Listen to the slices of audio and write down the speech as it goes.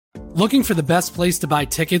Looking for the best place to buy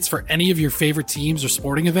tickets for any of your favorite teams or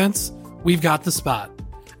sporting events? We've got the spot.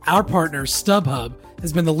 Our partner, StubHub,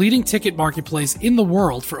 has been the leading ticket marketplace in the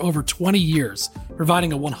world for over 20 years,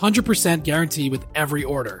 providing a 100% guarantee with every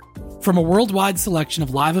order. From a worldwide selection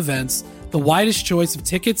of live events, the widest choice of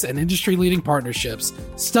tickets and industry-leading partnerships,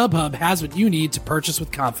 StubHub has what you need to purchase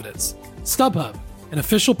with confidence. StubHub, an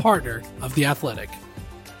official partner of The Athletic.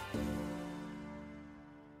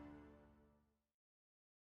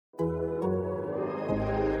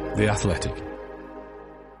 The Athletic.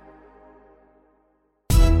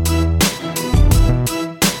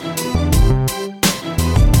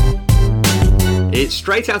 It's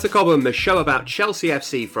Straight Outta Cobham, a show about Chelsea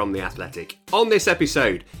FC from The Athletic. On this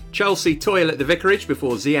episode, Chelsea toil at the Vicarage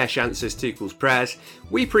before Ziyech answers Tuchel's prayers.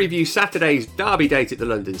 We preview Saturday's derby date at the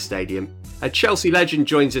London Stadium. A Chelsea legend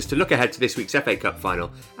joins us to look ahead to this week's FA Cup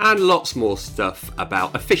final. And lots more stuff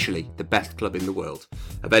about officially the best club in the world.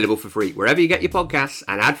 Available for free wherever you get your podcasts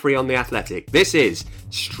and ad-free on The Athletic. This is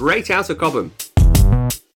Straight Outta Cobham.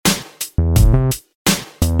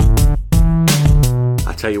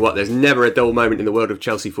 I tell you what, there's never a dull moment in the world of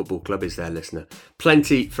Chelsea Football Club, is there, listener?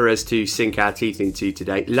 Plenty for us to sink our teeth into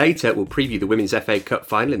today. Later, we'll preview the Women's FA Cup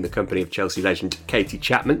final in the company of Chelsea legend Katie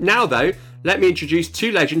Chapman. Now, though, let me introduce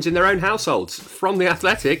two legends in their own households. From The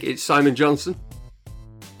Athletic, it's Simon Johnson.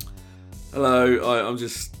 Hello, I'm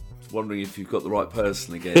just wondering if you've got the right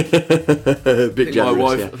person again. I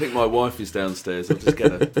think my wife is downstairs. I'll just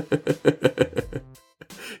get her.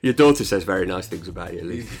 Your daughter says very nice things about you,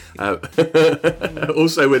 Lee.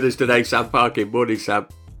 Also with us today, Sam Parkin. Morning, Sam.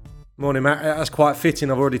 Morning, Matt. That's quite fitting.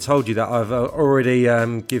 I've already told you that I've already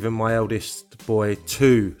given my eldest boy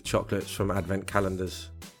 2 chocolates from Advent calendars.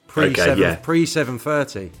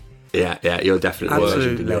 Pre-7:30. Yeah, you're definitely a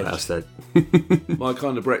legend in your house then. My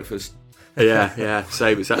kind of breakfast. Yeah,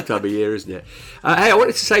 same. It's that time of year, isn't it? Hey, I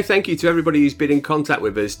wanted to say thank you to everybody who's been in contact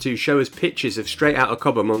with us to show us pictures of Straight Outta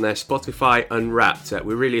Cobham on their Spotify Unwrapped.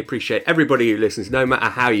 We really appreciate everybody who listens, no matter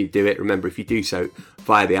how you do it. Remember, if you do so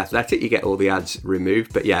via The Athletic, you get all the ads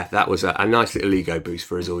removed. But yeah, that was a nice little ego boost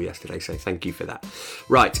for us all yesterday, so thank you for that.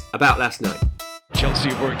 Right, about last night. Chelsea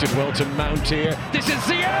have worked it well to mount here. This is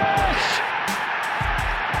Ziyech!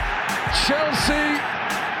 Chelsea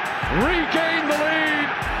regain the lead.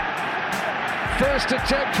 First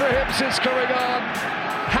attempt for him since coming on.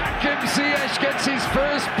 Hakim Ziyech gets his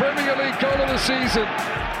first Premier League goal of the season.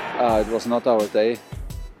 It was not our day.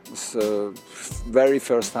 It was the very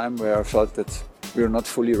first time where I felt that we were not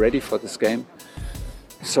fully ready for this game.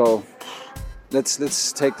 So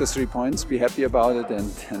let's take the 3 points, be happy about it,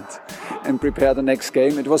 and prepare the next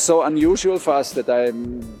game. It was so unusual for us that I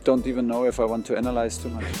don't even know if I want to analyze too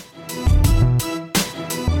much.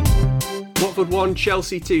 Watford 1,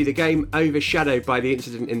 Chelsea 2, the game overshadowed by the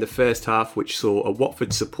incident in the first half which saw a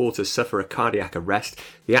Watford supporter suffer a cardiac arrest.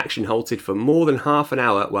 The action halted for more than half an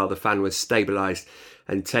hour while the fan was stabilised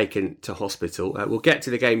and taken to hospital. We'll get to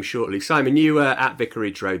the game shortly. Simon, you were at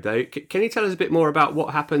Vicarage Road though. Can you tell us a bit more about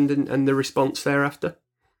what happened and the response thereafter?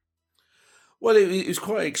 Well, it was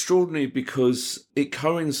quite extraordinary because it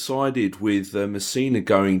coincided with Messina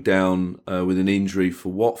going down with an injury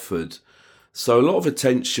for Watford. So a lot of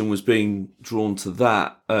attention was being drawn to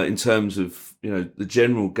that in terms of, the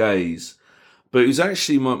general gaze. But it was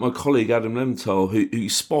actually my colleague Adam Lemthal who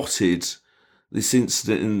spotted this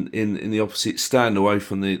incident in the opposite stand away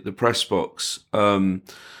from the press box. And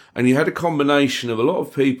you had a combination of a lot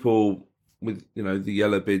of people with, the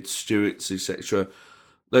yellow bid stewards, etc.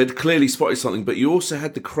 They'd clearly spotted something, but you also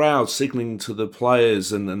had the crowd signalling to the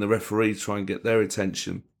players and the referee to try and get their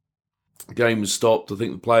attention. The game was stopped. I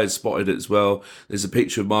think the players spotted it as well. There's a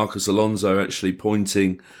picture of Marcos Alonso actually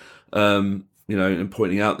pointing, and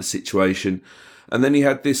pointing out the situation. And then you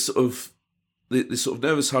had this sort of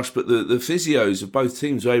nervous hush, but the physios of both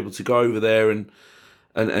teams were able to go over there and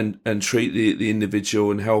treat the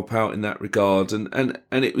individual and help out in that regard. And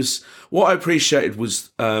it was, what I appreciated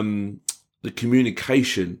was the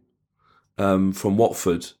communication from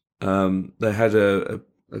Watford. They had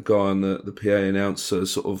a guy on the PA announcer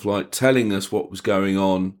sort of like telling us what was going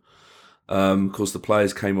on. Of course, the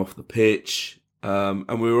players came off the pitch,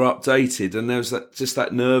 and we were updated. And there was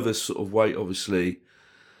that nervous sort of weight, obviously.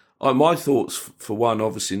 My thoughts, for one,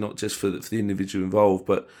 obviously not just for the individual involved,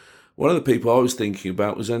 but one of the people I was thinking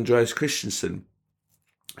about was Andreas Christensen,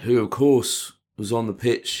 who, of course, was on the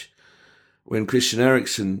pitch when Christian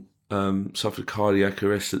Eriksen suffered cardiac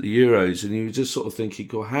arrest at the Euros, and you were just sort of thinking,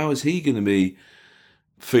 God, how is he going to be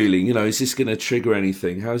feeling? Is this going to trigger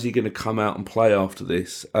anything? How is he going to come out and play after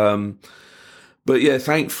this? But yeah,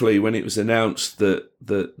 thankfully, when it was announced that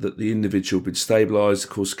the individual had been stabilised,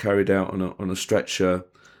 of course, carried out on a stretcher,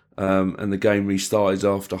 and the game restarted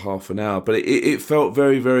after half an hour. But it felt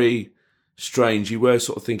very, very strange. You were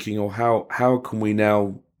sort of thinking, how can we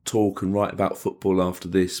now talk and write about football after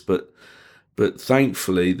this? But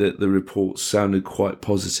thankfully, the reports sounded quite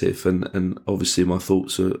positive, and obviously my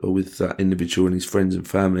thoughts are with that individual and his friends and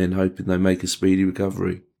family, and hoping they make a speedy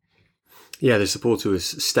recovery. Yeah, the supporter was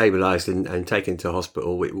stabilised and taken to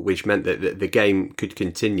hospital, which meant that the game could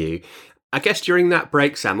continue. I guess during that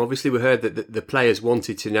break, Sam, obviously we heard that the players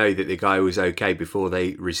wanted to know that the guy was okay before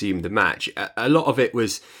they resumed the match. A lot of it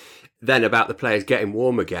was then about the players getting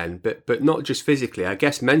warm again, but not just physically. I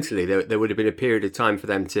guess mentally there would have been a period of time for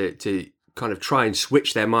them to kind of try and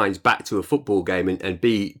switch their minds back to a football game and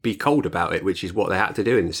be cold about it, which is what they had to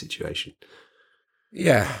do in the situation.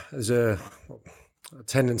 Yeah, there's a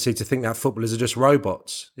tendency to think that footballers are just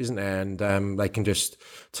robots, isn't there? And they can just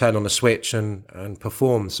turn on a switch and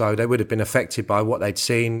perform. So they would have been affected by what they'd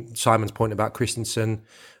seen. Simon's point about Christensen,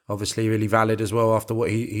 obviously really valid as well after what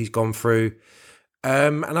he's gone through.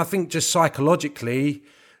 And I think just psychologically,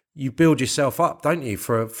 you build yourself up, don't you,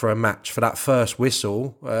 for a match, for that first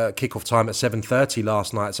whistle, kickoff time at 7:30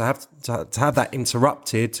 last night. So to have that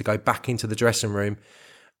interrupted, to go back into the dressing room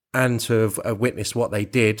and to have witnessed what they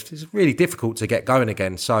did, it's really difficult to get going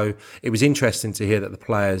again. So it was interesting to hear that the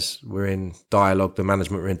players were in dialogue, the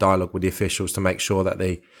management were in dialogue with the officials to make sure that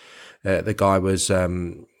the guy was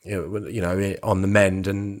on the mend,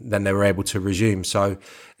 and then they were able to resume. So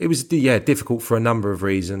it was difficult for a number of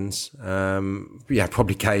reasons.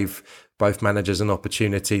 Probably gave both managers an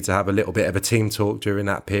opportunity to have a little bit of a team talk during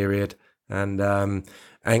that period and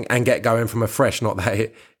get going from afresh. Not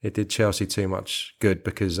that it did Chelsea too much good,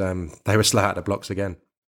 because they were slow out the blocks again.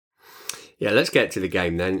 Yeah, let's get to the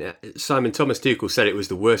game then. Simon, Thomas Tuchel said it was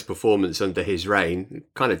the worst performance under his reign.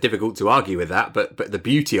 Kind of difficult to argue with that, but the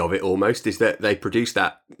beauty of it almost is that they produced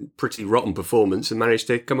that pretty rotten performance and managed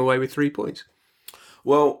to come away with 3 points.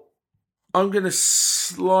 Well, I'm going to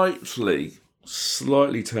slightly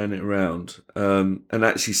turn it around and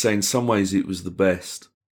actually say in some ways it was the best.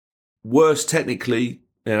 Worst technically,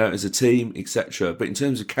 as a team, etc. But in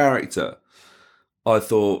terms of character, I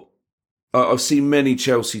thought, I've seen many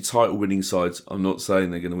Chelsea title-winning sides. I'm not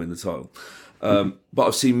saying they're going to win the title. But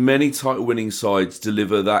I've seen many title-winning sides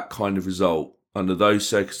deliver that kind of result under those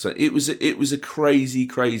circumstances. It was a crazy,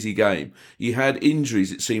 crazy game. You had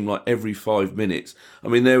injuries, it seemed like, every 5 minutes. I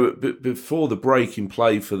mean, there were, before the break in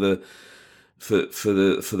play for the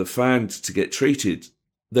fans to get treated,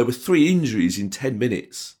 there were 3 injuries in 10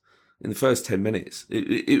 minutes. In the first 10 minutes.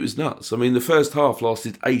 It was nuts. I mean, the first half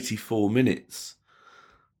lasted 84 minutes.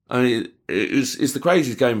 I mean, it's the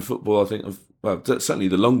craziest game of football I think certainly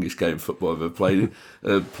the longest game of football I've ever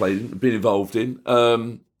been involved in.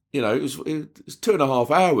 It was 2.5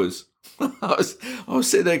 hours. I was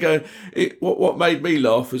sitting there going, what made me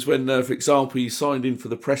laugh was when, for example, you signed in for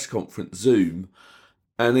the press conference Zoom,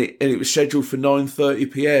 and it was scheduled for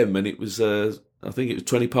 9:30 p.m. and it was I think it was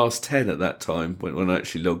 20 past 10 at that time when I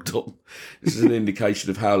actually logged on. This is an indication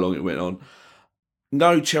of how long it went on.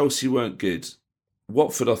 No, Chelsea weren't good.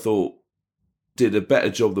 Watford, I thought, did a better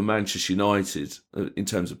job than Manchester United in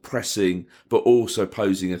terms of pressing, but also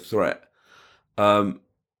posing a threat.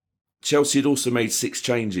 Chelsea had also made 6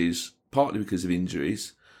 changes, partly because of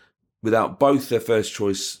injuries, without both their first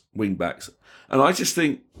choice wing backs. And I just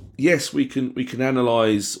think, yes, we can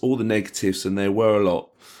analyse all the negatives, and there were a lot.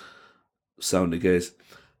 Sound again.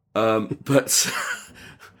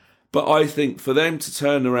 But I think for them to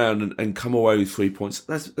turn around and come away with 3 points,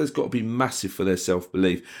 that's got to be massive for their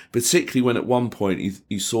self-belief, particularly when at one point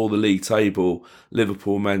you saw the league table,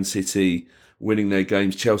 Liverpool, Man City winning their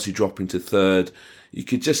games, Chelsea dropping to third. You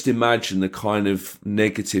could just imagine the kind of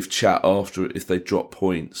negative chat after it if they drop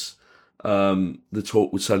points. The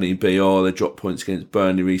talk would suddenly be, they dropped points against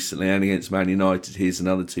Burnley recently and against Man United. Here's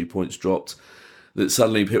another 2 points dropped. That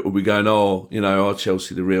suddenly people will be going, are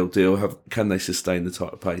Chelsea the real deal? Can they sustain the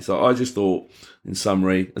type of pace? I just thought, in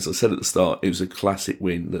summary, as I said at the start, it was a classic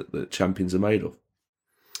win that champions are made of.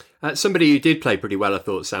 Somebody who did play pretty well, I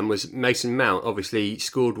thought, Sam, was Mason Mount. Obviously,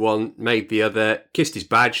 scored one, made the other, kissed his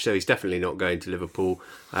badge, so he's definitely not going to Liverpool.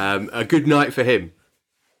 A good night for him.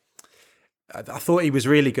 I thought he was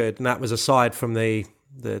really good, and that was aside from the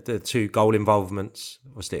 2 goal involvements.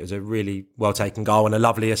 Obviously, it was a really well taken goal and a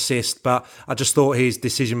lovely assist, but I just thought his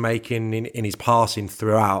decision making in his passing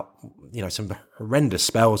throughout, some horrendous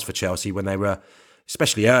spells for Chelsea when they were,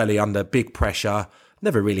 especially early, under big pressure,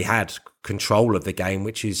 never really had control of the game,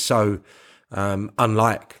 which is so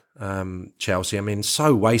unlike Chelsea. I mean,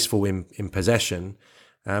 so wasteful in possession.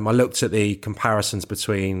 I looked at the comparisons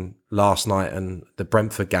between last night and the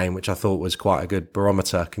Brentford game, which I thought was quite a good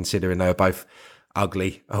barometer, considering they were both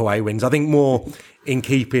ugly away wins. I think more in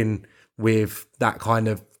keeping with that kind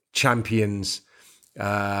of champions,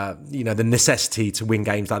 the necessity to win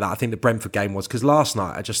games like that. I think the Brentford game was, because last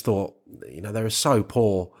night I just thought, they were so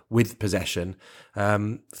poor with possession.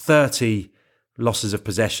 30 losses of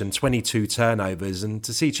possession, 22 turnovers, and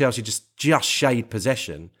to see Chelsea just shade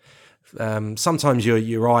possession. Sometimes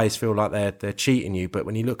your eyes feel like they're cheating you, but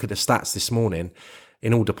when you look at the stats this morning,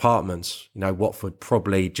 in all departments, Watford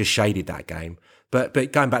probably just shaded that game. But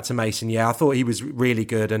going back to Mason, I thought he was really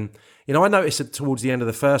good. And, I noticed that towards the end of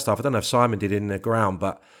the first half, I don't know if Simon did in the ground,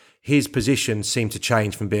 but his position seemed to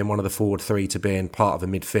change from being one of the forward three to being part of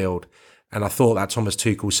the midfield. And I thought that Thomas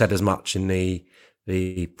Tuchel said as much in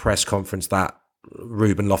the press conference that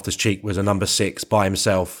Ruben Loftus-Cheek was a number 6 by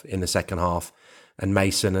himself in the second half. And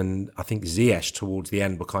Mason and I think Ziyech towards the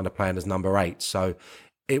end were kind of playing as number 8. So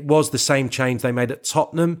it was the same change they made at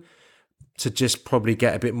Tottenham to just probably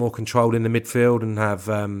get a bit more control in the midfield and have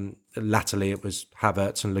latterly it was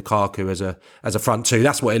Havertz and Lukaku as a front two.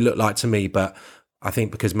 That's what it looked like to me. But I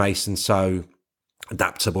think because Mason's so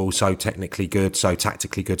adaptable, so technically good, so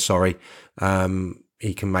tactically good,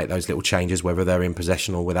 he can make those little changes whether they're in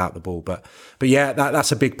possession or without the ball. But yeah,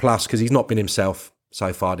 that's a big plus because he's not been himself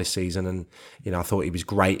so far this season. And, I thought he was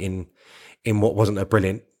great in what wasn't a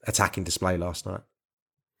brilliant attacking display last night.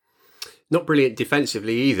 Not brilliant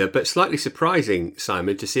defensively either, but slightly surprising,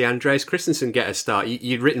 Simon, to see Andreas Christensen get a start.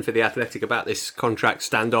 You'd written for The Athletic about this contract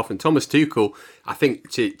standoff, and Thomas Tuchel, I think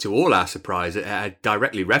to all our surprise,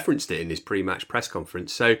 directly referenced it in his pre-match press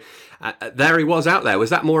conference. So there he was out there.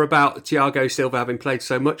 Was that more about Thiago Silva having played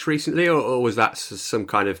so much recently, or was that some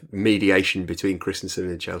kind of mediation between Christensen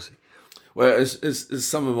and Chelsea? Well, as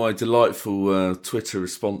some of my delightful Twitter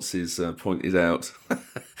responses pointed out,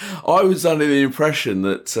 I was under the impression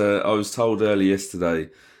that I was told earlier yesterday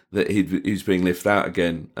that he was being lifted out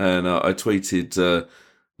again, and I tweeted,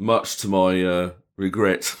 much to my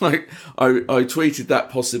regret, I tweeted that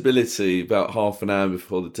possibility about half an hour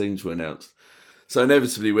before the teams were announced. So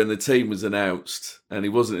inevitably, when the team was announced and he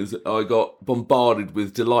wasn't, I got bombarded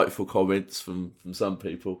with delightful comments from some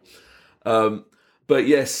people. But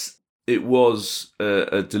yes, it was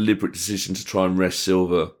a deliberate decision to try and rest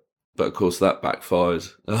Silva, but of course that backfired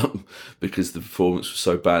because the performance was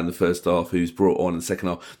so bad in the first half. He was brought on in the second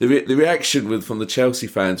half. The reaction from the Chelsea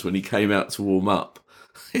fans when he came out to warm up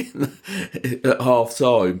at half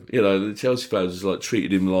time, the Chelsea fans was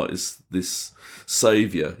treated him like this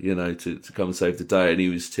saviour, to come and save the day, and he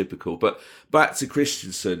was typical. But back to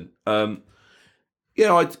Christensen,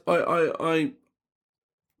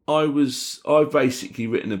 I've basically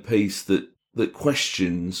written a piece that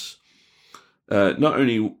questions not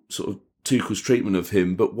only sort of Tuchel's treatment of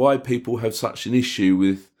him, but why people have such an issue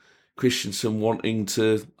with Christensen wanting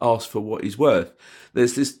to ask for what he's worth.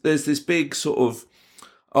 There's this big sort of,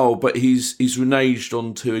 but he's reneged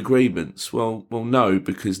on 2 agreements. Well, no,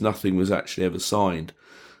 because nothing was actually ever signed.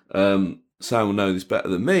 Sam will know this better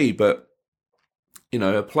than me, but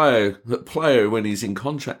a player when he's in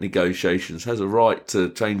contract negotiations has a right to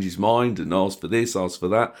change his mind and ask for this, ask for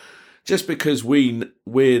that. Just because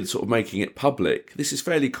we're sort of making it public, this is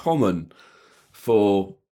fairly common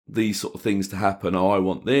for these sort of things to happen. I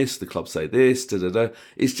want this, the club say this, da-da-da.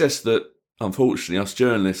 It's just that, unfortunately, us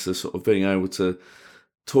journalists are sort of being able to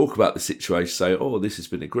talk about the situation, say, this has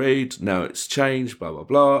been agreed, now it's changed, blah, blah,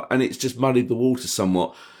 blah. And it's just muddied the water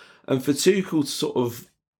somewhat. And for Tuchel to sort of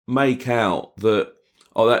make out that,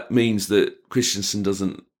 that means that Christensen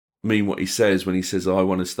doesn't mean what he says when he says, I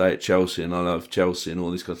want to stay at Chelsea and I love Chelsea and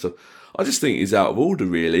all this kind of stuff. I just think he's out of order,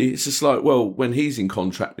 really. It's just like, well, when he's in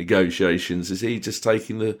contract negotiations, is he just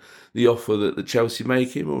taking the offer that the Chelsea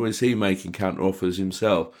make him, or is he making counter offers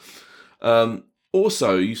himself?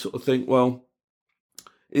 Also, you sort of think, well,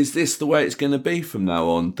 is this the way it's going to be from now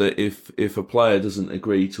on? That if a player doesn't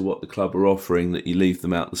agree to what the club are offering, that you leave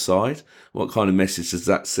them out the side? What kind of message does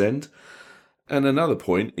that send? And another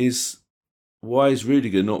point is, why is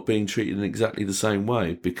Rudiger not being treated in exactly the same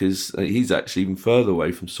way? Because he's actually even further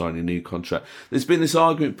away from signing a new contract. There's been this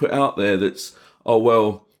argument put out there that's,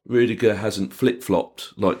 Rudiger hasn't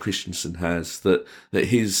flip-flopped like Christensen has, that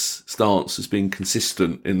his stance has been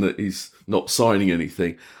consistent in that he's not signing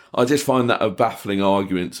anything. I just find that a baffling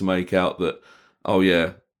argument to make out that,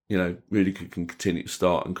 Rudiger can continue to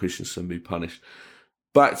start and Christensen be punished.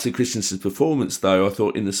 Back to Christensen's performance, though, I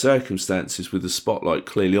thought in the circumstances with the spotlight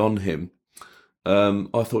clearly on him,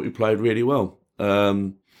 I thought he played really well.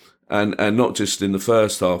 And not just in the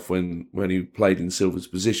first half when he played in Silva's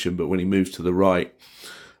position, but when he moved to the right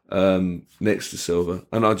next to Silva.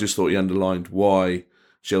 And I just thought he underlined why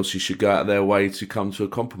Chelsea should go out of their way to come to a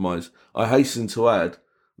compromise. I hasten to add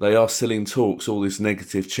they are still in talks, all this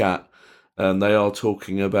negative chat, and they are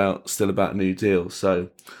talking still about a new deal. So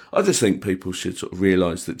I just think people should sort of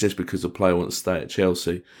realise that just because a player wants to stay at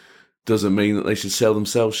Chelsea doesn't mean that they should sell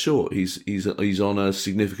themselves short. He's on a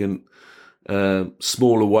significant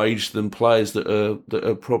smaller wage than players that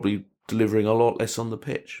are probably delivering a lot less on the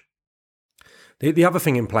pitch. The other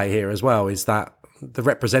thing in play here as well is that the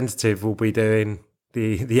representative will be doing,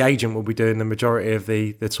 the agent will be doing the majority of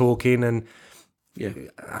the talking, and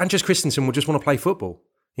Andreas Christensen will just want to play football,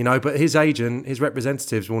 but his agent, his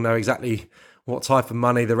representatives will know exactly what type of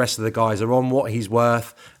money the rest of the guys are on, what he's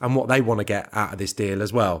worth, and what they want to get out of this deal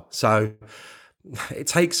as well. So it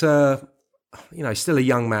takes still a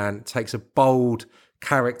young man, it takes a bold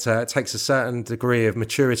character, it takes a certain degree of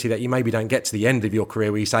maturity that you maybe don't get to the end of your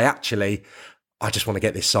career where you say, actually, I just want to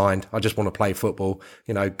get this signed. I just want to play football,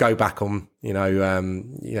 go back on,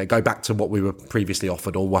 go back to what we were previously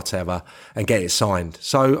offered or whatever and get it signed.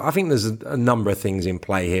 So I think there's a number of things in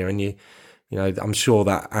play here. And I'm sure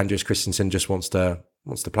that Andreas Christensen just wants to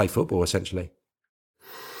play football essentially.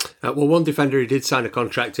 Well, one defender who did sign a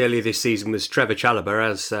contract earlier this season was Trevor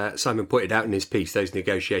Chalobah. As Simon pointed out in his piece, those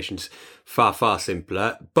negotiations far, far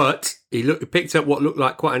simpler. But he picked up what looked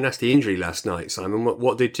like quite a nasty injury last night, Simon.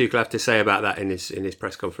 What did Tuchel have to say about that in his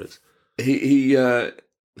press conference? The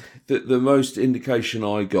most indication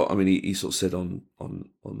I got, he sort of said on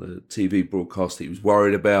the TV broadcast that he was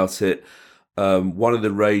worried about it. One of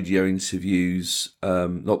the radio interviews,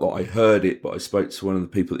 not that I heard it, but I spoke to one of the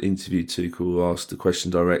people that interviewed Tuchel, who asked the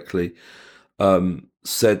question directly,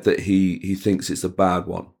 said that he thinks it's a bad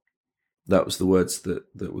one. That was the words that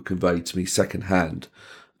were conveyed to me secondhand.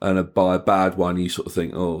 And by a bad one, you sort of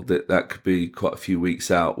think, that could be quite a few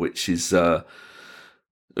weeks out, which is a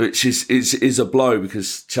blow,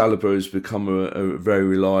 because Chalobah has become a very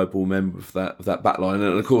reliable member of that back line,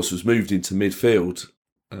 and of course was moved into midfield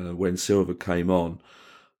when Silva came on.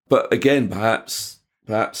 But again, perhaps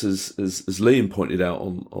as Liam pointed out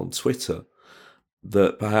on Twitter,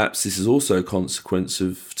 that perhaps this is also a consequence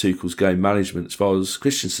of Tuchel's game management as far as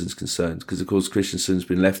Christensen's concerned, because of course Christensen's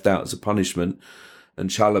been left out as a punishment, and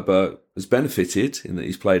Chalobah has benefited in that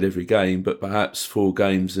he's played every game, but perhaps 4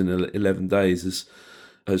 games in 11 days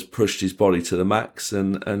has pushed his body to the max,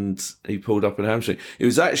 and he pulled up an hamstring. It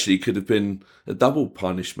was actually could have been a double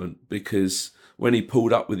punishment, because when he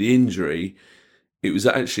pulled up with the injury, it was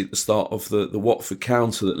actually at the start of the Watford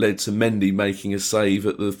counter that led to Mendy making a save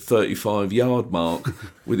at the 35-yard mark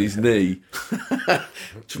with his knee.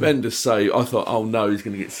 Tremendous save. I thought, oh no, he's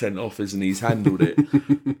going to get sent off, isn't he? He's handled it.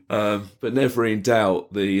 But never in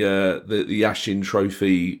doubt, the Yashin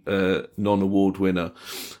Trophy non-award winner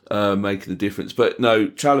making the difference. But no,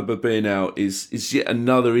 Chalobah being out is yet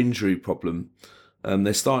another injury problem.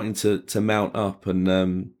 They're starting to mount up,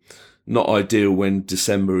 and not ideal when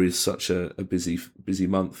December is such a busy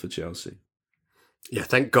month for Chelsea. Yeah,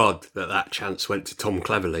 thank God that chance went to Tom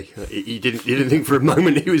Cleverley. You didn't think for a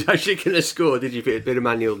moment he was actually going to score, did you? If it had been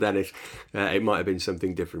Emmanuel Dennis, it might have been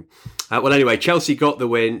something different. Well, anyway, Chelsea got the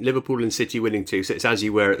win. Liverpool and City winning too, so it's as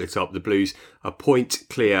you were at the top. The Blues a point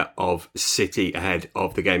clear of City ahead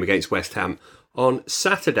of the game against West Ham on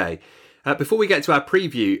Saturday. Before we get to our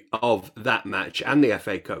preview of that match and the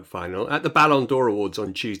FA Cup final, at the Ballon d'Or Awards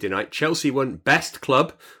on Tuesday night, Chelsea won Best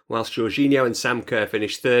Club, whilst Jorginho and Sam Kerr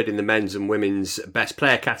finished third in the men's and women's Best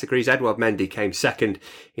Player categories. Edouard Mendy came second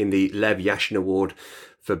in the Lev Yashin Award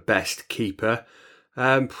for Best Keeper.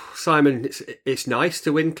 Simon, it's nice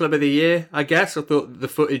to win Club of the Year, I guess. I thought the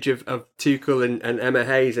footage of Tuchel and Emma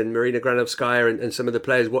Hayes and Marina Granovskaya and some of the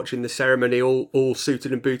players watching the ceremony all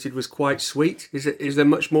suited and booted was quite sweet. Is there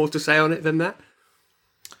much more to say on it than that?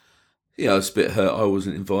 Yeah, I was a bit hurt I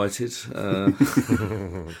wasn't invited. I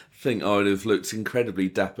think I would have looked incredibly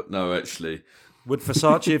dapper. No, actually. Would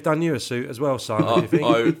Versace have done you a suit as well, Simon, do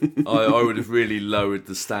you think? I would have really lowered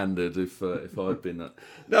the standard if I'd been that.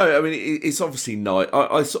 No, I mean, it's obviously nice.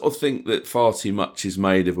 I sort of think that far too much is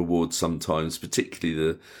made of awards sometimes,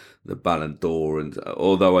 particularly the Ballon d'Or. And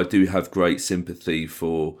although I do have great sympathy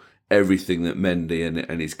for everything that Mendy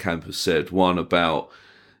and his camp have said, one about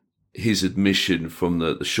his admission from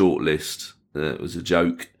the shortlist, it was a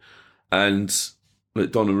joke. And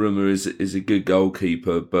Donnarumma is a good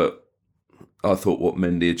goalkeeper, but I thought what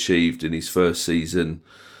Mendy achieved in his first season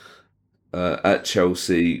at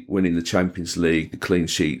Chelsea, winning the Champions League, the clean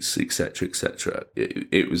sheets, etc.,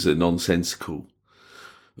 it was a nonsensical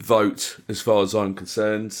vote as far as I'm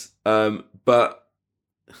concerned. But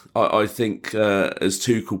I think, as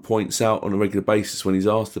Tuchel points out on a regular basis when he's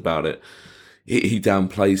asked about it, he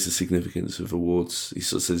downplays the significance of awards. He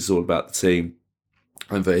sort of says it's all about the team.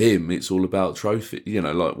 And for him, it's all about trophy.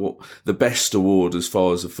 Like what the best award as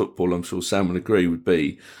far as a football, I'm sure Sam would agree, would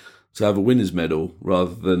be to have a winner's medal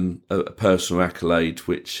rather than a personal accolade,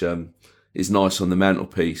 which is nice on the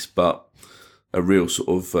mantelpiece, but a real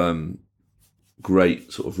sort of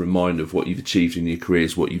great sort of reminder of what you've achieved in your career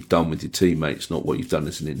is what you've done with your teammates, not what you've done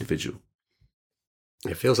as an individual.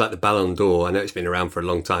 It feels like the Ballon d'Or. I know it's been around for a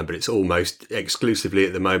long time, but it's almost exclusively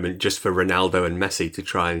at the moment just for Ronaldo and Messi to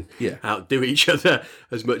try and outdo each other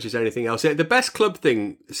as much as anything else. The best club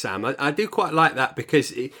thing, Sam, I do quite like that because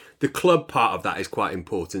the club part of that is quite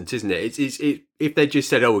important, isn't it? If they just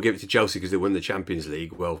said, we'll give it to Chelsea because they won the Champions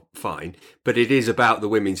League, well, fine. But it is about the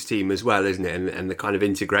women's team as well, isn't it? And the kind of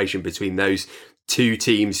integration between those two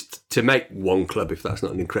teams to make one club, if that's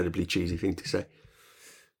not an incredibly cheesy thing to say.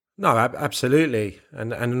 No, absolutely.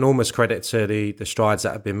 And enormous credit to the strides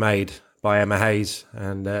that have been made by Emma Hayes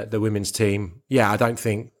and the women's team. Yeah, I don't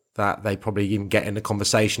think that they probably even get in the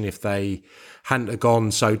conversation if they hadn't have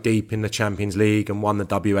gone so deep in the Champions League and won the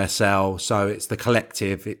WSL. So it's the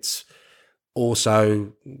collective. It's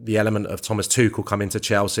also the element of Thomas Tuchel coming to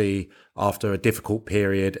Chelsea after a difficult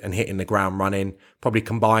period and hitting the ground running, probably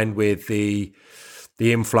combined with the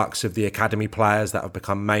influx of the academy players that have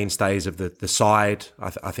become mainstays of the side.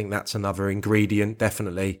 I think that's another ingredient,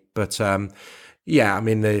 definitely. But I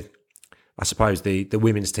suppose the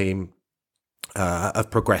women's team have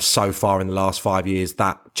progressed so far in the last 5 years.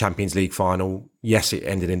 That Champions League final, yes, it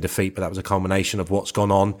ended in defeat, but that was a culmination of what's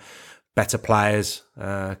gone on. Better players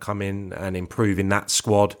come in and improve in that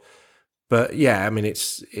squad. But yeah, I mean,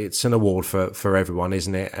 it's an award for everyone,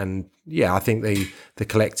 isn't it? And yeah, I think the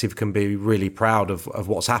collective can be really proud of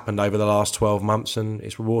what's happened over the last 12 months, and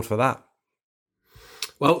it's reward for that.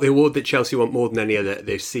 Well, the award that Chelsea want more than any other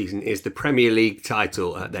this season is the Premier League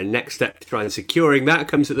title. Their next step to try and securing that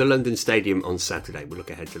comes at the London Stadium on Saturday. We'll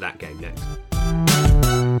look ahead to that game next.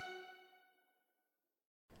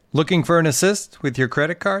 Looking for an assist with your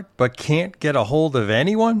credit card, but can't get a hold of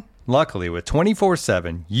anyone? Luckily, with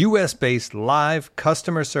 24/7 US-based live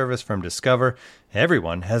customer service from Discover,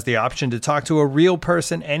 everyone has the option to talk to a real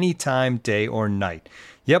person anytime, day or night.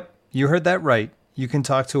 Yep, you heard that right. You can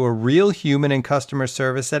talk to a real human in customer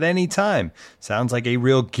service at any time. Sounds like a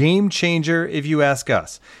real game changer if you ask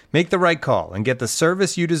us. Make the right call and get the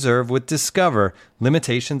service you deserve with Discover.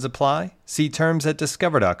 Limitations apply. See terms at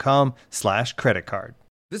discover.com/creditcard.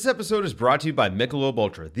 This episode is brought to you by Michelob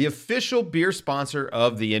Ultra, the official beer sponsor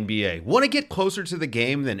of the NBA. Want to get closer to the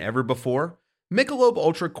game than ever before? Michelob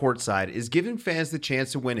Ultra Courtside is giving fans the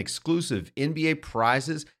chance to win exclusive NBA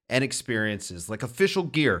prizes and experiences like official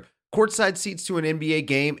gear, courtside seats to an NBA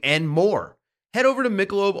game, and more. Head over to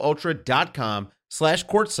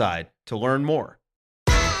MichelobUltra.com/courtside to learn more.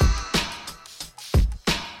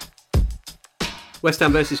 West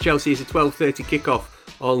Ham versus Chelsea is a 12:30 kickoff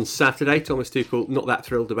on Saturday. Thomas Tuchel not that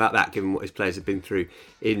thrilled about that, given what his players have been through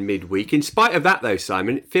in midweek. In spite of that, though,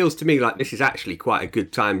 Simon, it feels to me like this is actually quite a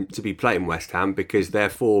good time to be playing West Ham because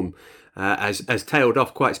their form has tailed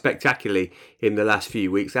off quite spectacularly in the last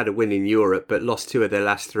few weeks. They had a win in Europe, but lost 2 of their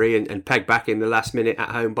last 3 and pegged back in the last minute at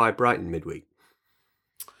home by Brighton midweek.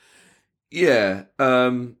 Yeah,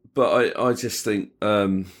 but I just think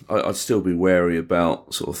I'd still be wary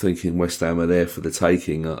about sort of thinking West Ham are there for the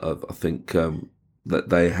taking. I think that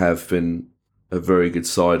they have been a very good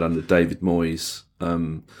side under David Moyes.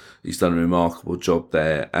 He's done a remarkable job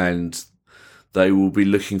there, and they will be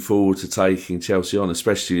looking forward to taking Chelsea on,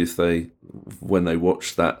 especially when they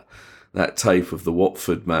watch that tape of the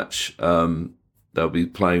Watford match. They'll be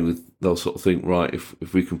playing with. They'll sort of think, right,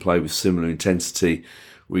 if we can play with similar intensity,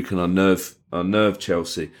 we can unnerve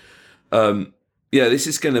Chelsea. Yeah, this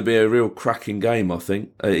is going to be a real cracking game, I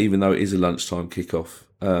think, even though it is a lunchtime kickoff.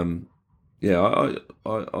 Yeah,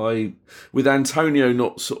 I with Antonio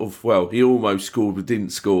not sort of, well, he almost scored but didn't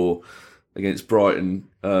score against Brighton.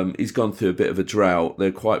 He's gone through a bit of a drought.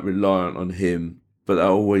 They're quite reliant on him, but that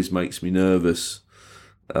always makes me nervous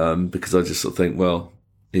because I just sort of think, well,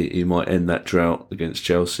 he might end that drought against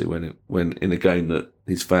Chelsea when in a game that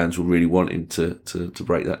his fans will really want him to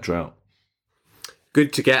break that drought.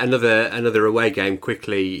 Good to get another away game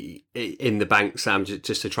quickly in the bank, Sam,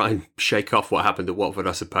 just to try and shake off what happened at Watford,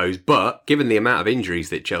 I suppose. But given the amount of injuries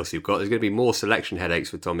that Chelsea have got, there's going to be more selection headaches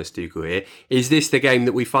for Thomas Tuchel here. Is this the game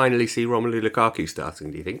that we finally see Romelu Lukaku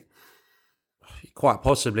starting, do you think? Quite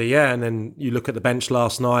possibly, yeah. And then you look at the bench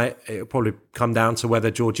last night, it'll probably come down to whether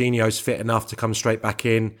Jorginho's fit enough to come straight back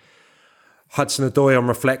in. Hudson-Odoi, on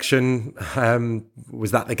reflection,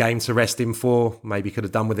 was that the game to rest him for? Maybe could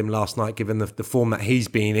have done with him last night, given the form that he's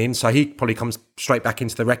been in. So he probably comes straight back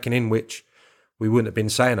into the reckoning, which we wouldn't have been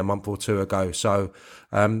saying a month or two ago. So,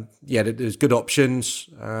 there's good options.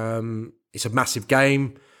 It's a massive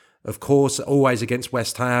game, of course, always against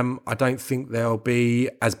West Ham. I don't think they'll be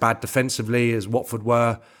as bad defensively as Watford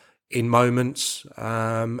were in moments.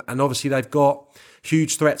 And obviously they've got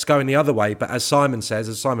huge threats going the other way. But as Simon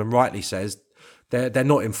rightly says, they're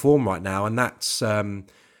not in form right now. And that's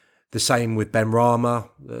the same with Benrahma,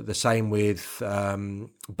 the same with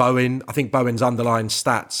Bowen. I think Bowen's underlying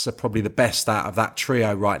stats are probably the best out of that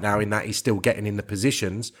trio right now, in that he's still getting in the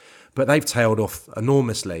positions. But they've tailed off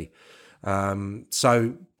enormously.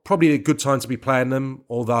 So probably a good time to be playing them,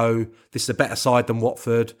 although this is a better side than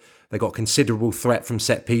Watford. They've got considerable threat from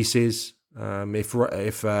set pieces.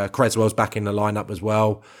 If Creswell's back in the lineup as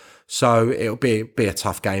well. So it'll be a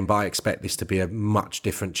tough game, but I expect this to be a much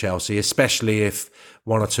different Chelsea, especially if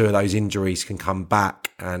one or two of those injuries can come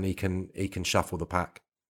back and he can shuffle the pack.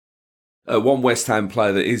 One West Ham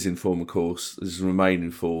player that is in form, of course, is remain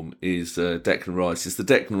in form, is Declan Rice. It's the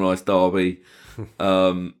Declan Rice derby.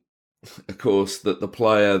 Of course, that the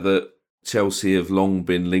player that Chelsea have long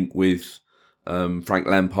been linked with. Frank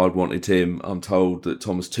Lampard wanted him. I'm told that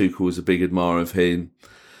Thomas Tuchel was a big admirer of him.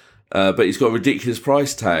 But he's got a ridiculous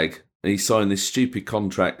price tag. And he signed this stupid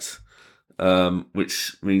contract,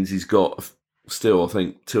 which means he's got still, I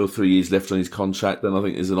think, 2 or 3 years left on his contract. Then I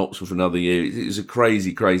think there's an option for another year. It's a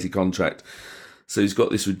crazy, crazy contract. So he's got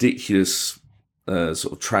this ridiculous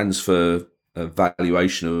sort of transfer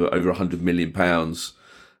valuation of over £100 million.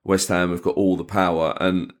 West Ham have got all the power.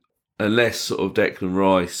 And unless sort of Declan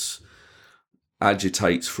Rice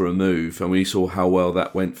agitates for a move, and we saw how well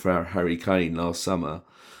that went for our Harry Kane last summer,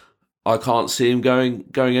 I can't see him going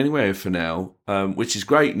anywhere for now, which is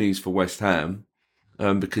great news for West Ham,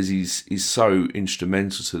 because he's so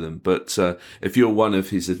instrumental to them. But if you're one of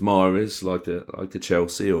his admirers, like a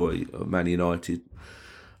Chelsea or Man United,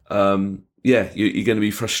 you're going to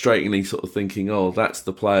be frustratingly sort of thinking, oh, that's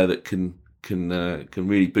the player that can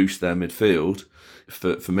really boost their midfield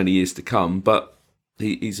for many years to come. But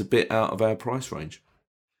he's a bit out of our price range.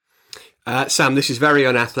 Sam, this is very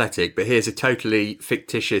unathletic, but here's a totally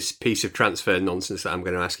fictitious piece of transfer nonsense that I'm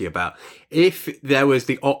going to ask you about. If there was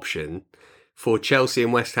the option for Chelsea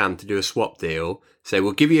and West Ham to do a swap deal, say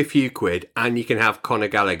we'll give you a few quid and you can have Conor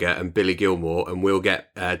Gallagher and Billy Gilmour and we'll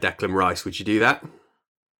get Declan Rice, would you do that?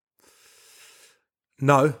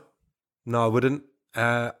 No, I wouldn't.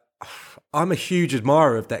 I'm a huge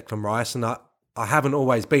admirer of Declan Rice, and I haven't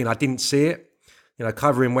always been. I didn't see it.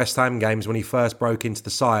 Covering West Ham games when he first broke into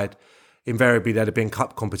the side, invariably there'd have been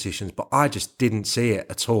cup competitions, but I just didn't see it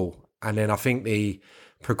at all. And then I think the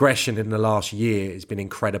progression in the last year has been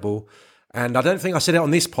incredible. And I don't think I said it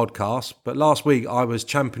on this podcast, but last week I was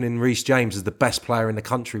championing Reece James as the best player in the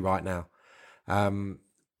country right now.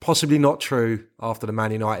 Possibly not true after the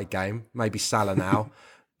Man United game, maybe Salah now.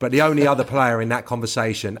 But the only other player in that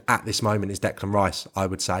conversation at this moment is Declan Rice, I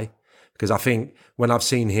would say. Because I think when I've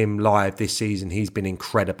seen him live this season, he's been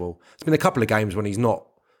incredible. It's been a couple of games when he's not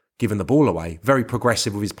given the ball away. Very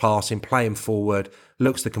progressive with his passing, playing forward,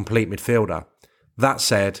 looks the complete midfielder. That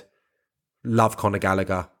said, love Conor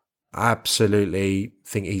Gallagher. Absolutely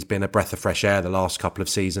think he's been a breath of fresh air the last couple of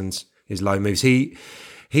seasons. His low moves. He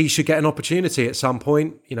should get an opportunity at some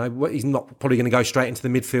point. He's not probably going to go straight into the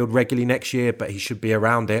midfield regularly next year, but he should be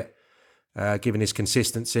around it. Given his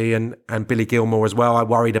consistency, and Billy Gilmour as well. I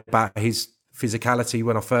worried about his physicality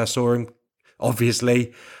when I first saw him,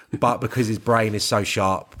 obviously, but because his brain is so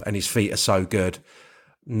sharp and his feet are so good,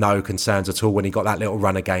 no concerns at all. When he got that little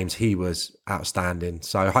run of games, he was outstanding.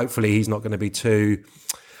 So hopefully he's not going to be too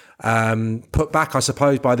put back, I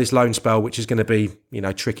suppose, by this loan spell, which is going to be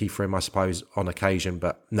tricky for him, I suppose, on occasion.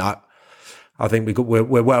 But no, I think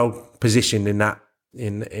we're well positioned in that.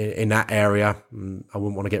 In that area, I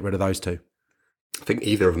wouldn't want to get rid of those two. I think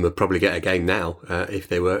either of them would probably get a game now if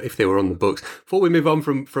they were on the books. Before we move on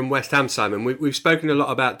from West Ham, Simon, we've spoken a lot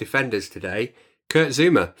about defenders today. Kurt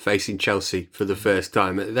Zouma facing Chelsea for the first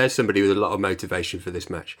time. There's somebody with a lot of motivation for this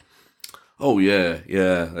match. Oh yeah,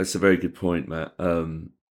 that's a very good point, Matt.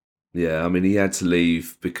 He had to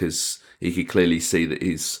leave because he could clearly see that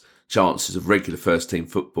his chances of regular first team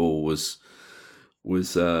football was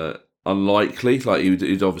unlikely. Like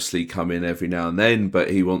he'd obviously come in every now and then, but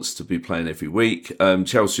he wants to be playing every week.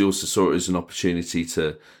 Chelsea also saw it as an opportunity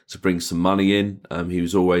to bring some money in. He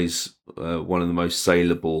was always one of the most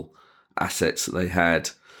saleable assets that they had,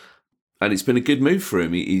 and it's been a good move for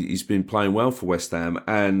him. He's been playing well for West Ham,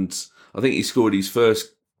 and I think he scored his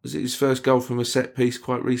first goal from a set piece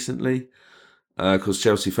quite recently, because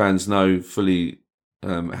Chelsea fans know fully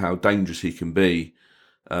how dangerous he can be.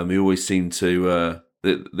 He always seemed to.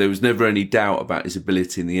 There was never any doubt about his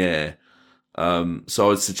ability in the air.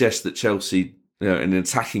 So I'd suggest that Chelsea, in an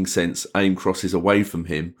attacking sense, aim crosses away from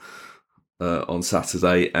him on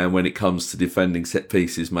Saturday, and when it comes to defending set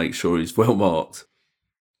pieces, make sure he's well marked.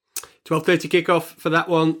 12:30 kickoff for that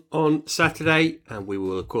one on Saturday, and we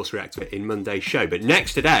will of course react to it in Monday's show. But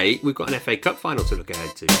next today, we've got an FA Cup final to look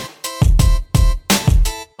ahead to.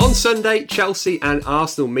 On Sunday, Chelsea and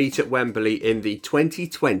Arsenal meet at Wembley in the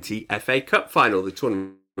 2020 FA Cup final. The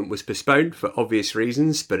tournament was postponed for obvious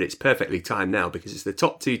reasons, but it's perfectly timed now because it's the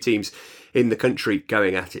top two teams in the country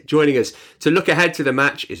going at it. Joining us to look ahead to the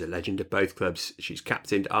match is a legend of both clubs. She's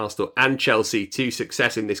captained Arsenal and Chelsea to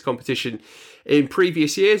success in this competition in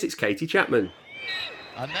previous years. It's Katie Chapman.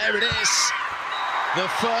 And there it is, the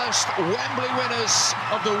first Wembley winners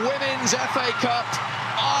of the Women's FA Cup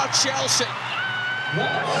are Chelsea.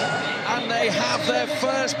 And they have their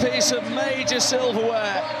first piece of major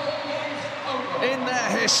silverware in their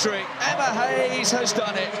history. Emma Hayes has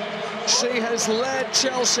done it. She has led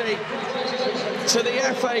Chelsea to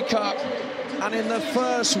the FA Cup, and in the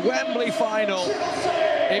first Wembley final,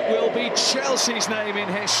 it will be Chelsea's name in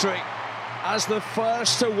history as the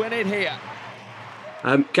first to win it here.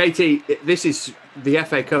 Katie, this is the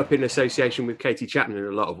FA Cup in association with Katie Chapman in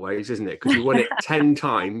a lot of ways, isn't it? Because you won it 10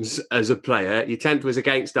 times as a player. Your 10th was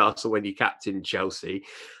against Arsenal when you captained Chelsea.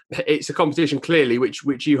 It's a competition, clearly,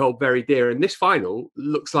 which you hold very dear. And this final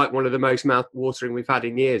looks like one of the most mouth-watering we've had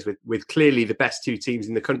in years, with clearly the best two teams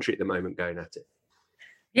in the country at the moment going at it.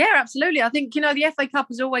 Yeah, absolutely. I think, the FA Cup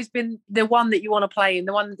has always been the one that you want to play in,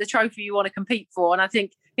 the trophy you want to compete for. And I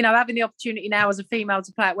think, having the opportunity now as a female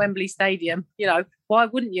to play at Wembley Stadium, why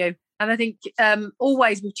wouldn't you? And I think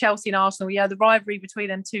always with Chelsea and Arsenal, the rivalry between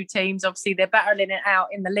them two teams, obviously they're battling it out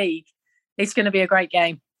in the league. It's going to be a great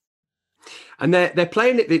game. And they're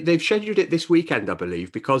playing it. They've scheduled it this weekend, I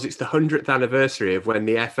believe, because it's the 100th anniversary of when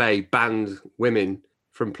the FA banned women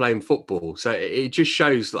from playing football. So it just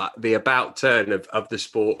shows like the about turn of the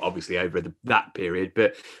sport, obviously over that period,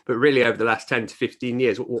 but really over the last 10 to 15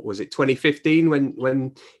 years. What was it, 2015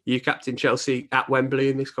 when you captained Chelsea at Wembley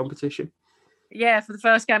in this competition? Yeah, for the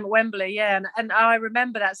first game at Wembley, yeah. And I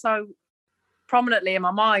remember that so prominently in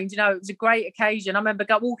my mind. It was a great occasion. I remember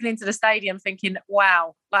walking into the stadium thinking,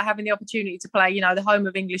 wow, like having the opportunity to play, the home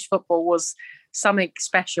of English football was something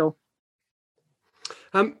special.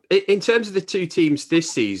 In terms of the two teams this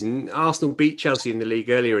season, Arsenal beat Chelsea in the league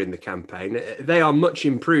earlier in the campaign. They are much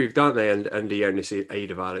improved, aren't they, under Jonas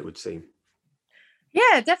Eidevall, it would seem?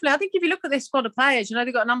 Yeah, definitely. I think if you look at this squad of players,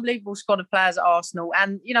 they've got an unbelievable squad of players at Arsenal.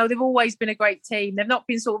 And, they've always been a great team. They've not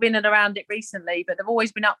been sort of in and around it recently, but they've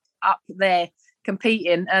always been up there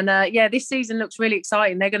competing. And, this season looks really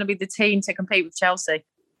exciting. They're going to be the team to compete with Chelsea.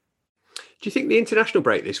 Do you think the international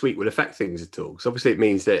break this week will affect things at all? Because obviously it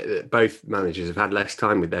means that both managers have had less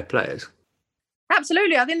time with their players.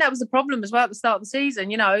 Absolutely. I think that was the problem as well at the start of the season.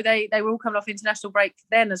 They were all coming off international break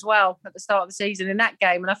then as well at the start of the season in that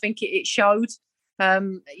game. And I think it showed.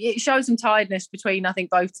 It showed some tiredness between, I think,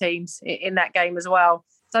 both teams in that game as well.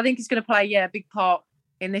 So I think it's going to play, a big part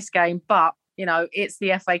in this game. But, it's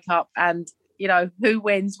the FA Cup and, who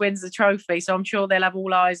wins the trophy. So I'm sure they'll have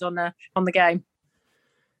all eyes on the game.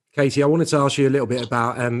 Katie, I wanted to ask you a little bit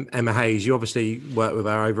about Emma Hayes. You obviously worked with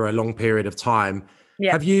her over a long period of time.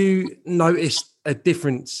 Yeah. Have you noticed a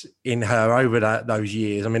difference in her over those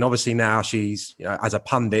years? I mean, obviously now she's, as a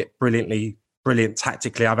pundit, brilliant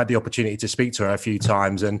tactically. I've had the opportunity to speak to her a few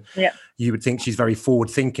times, and you would think she's very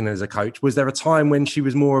forward-thinking as a coach. Was there a time when she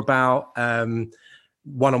was more about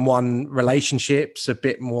one-on-one relationships, a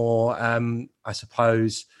bit more, I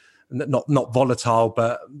suppose, not volatile,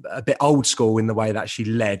 but a bit old school in the way that she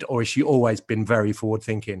led, or has she always been very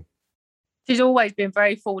forward-thinking? She's always been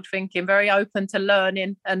very forward-thinking, very open to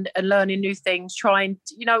learning and learning new things, trying,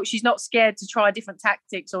 she's not scared to try different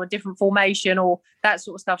tactics or a different formation or that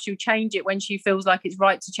sort of stuff. She'll change it when she feels like it's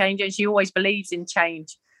right to change it. And she always believes in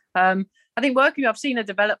change. I think working, I've seen her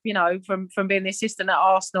develop, from being the assistant at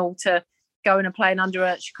Arsenal to going and playing under her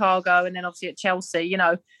at Chicago and then obviously at Chelsea.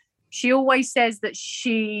 She always says that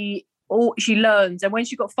she learns. And when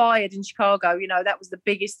she got fired in Chicago, that was the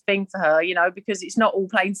biggest thing for her, because it's not all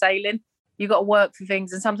plain sailing. You've got to work for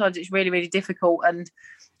things, and sometimes it's really, really difficult. And,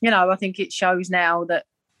 I think it shows now that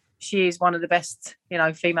she is one of the best,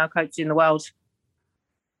 female coaches in the world.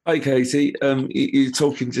 Hi, Katie. You're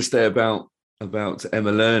talking just there about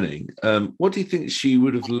Emma learning. What do you think she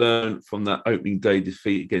would have learned from that opening day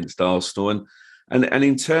defeat against Arsenal? And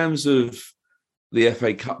in terms of the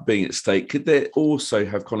FA Cup being at stake, could there also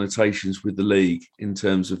have connotations with the league in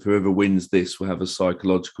terms of whoever wins this will have a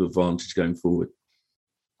psychological advantage going forward?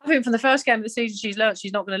 I think from the first game of the season, she's learnt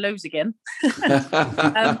she's not going to lose again. And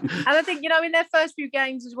I think, in their first few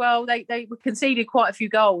games as well, they conceded quite a few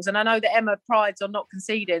goals. And I know that Emma prides on not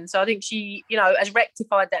conceding. So I think she, has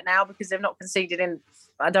rectified that now because they've not conceded in,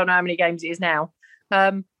 I don't know how many games it is now.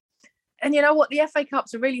 And you know what? The FA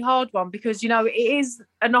Cup's a really hard one because, it is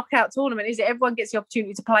a knockout tournament, is it? Everyone gets the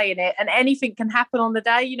opportunity to play in it and anything can happen on the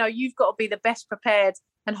day. You've got to be the best prepared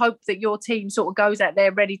and hope that your team sort of goes out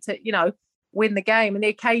there ready to, win the game, and the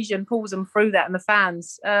occasion pulls them through that and the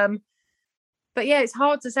fans. But yeah, it's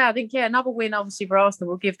hard to say. I think, another win obviously for Arsenal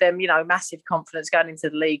will give them, massive confidence going into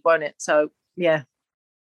the league, won't it? So, yeah.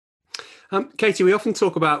 Katie, we often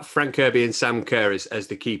talk about Frank Kirby and Sam Kerr as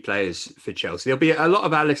the key players for Chelsea. There'll be a lot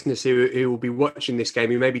of our listeners who will be watching this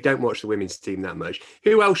game who maybe don't watch the women's team that much.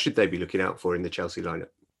 Who else should they be looking out for in the Chelsea lineup?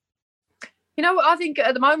 I think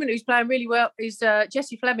at the moment who's playing really well is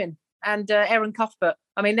Jessie Fleming and Erin Cuthbert.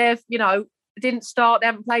 I mean, they've, didn't start, they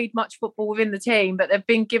haven't played much football within the team, but they've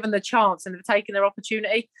been given the chance and they've taken their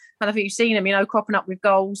opportunity. And I think you've seen them, cropping up with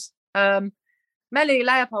goals. Melanie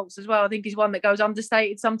Leopolds as well, I think, is one that goes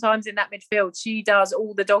understated sometimes in that midfield. She does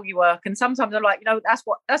all the doggy work. And sometimes I'm like, that's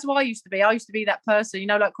what I used to be. I used to be that person,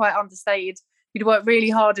 quite understated. You'd work really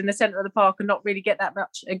hard in the centre of the park and not really get that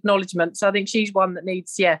much acknowledgement. So I think she's one that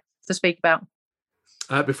needs, to speak about.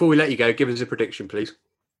 Before we let you go, give us a prediction, please.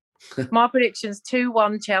 My prediction's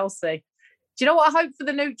 2-1 Chelsea. Do you know what I hope for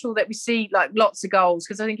the neutral, that we see lots of goals?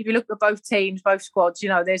 Because I think if you look at both teams, both squads,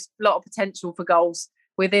 there's a lot of potential for goals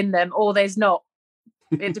within them, or there's not.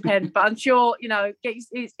 It depends. But I'm sure,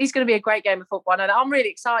 it's going to be a great game of football. And I'm really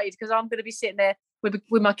excited because I'm going to be sitting there with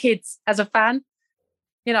my kids as a fan.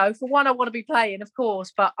 For one, I want to be playing, of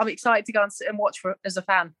course, but I'm excited to go and sit and watch as a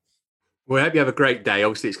fan. Well, I hope you have a great day.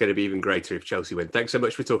 Obviously, it's going to be even greater if Chelsea win. Thanks so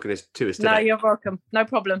much for talking to us today. No, you're welcome. No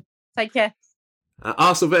problem. Take care.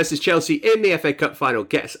 Arsenal versus Chelsea in the FA Cup final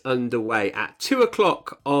gets underway at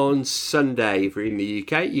 2:00 on Sunday. If you're in the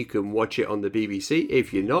UK, you can watch it on the BBC.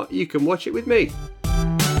 If you're not, you can watch it with me.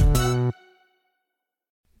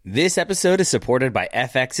 This episode is supported by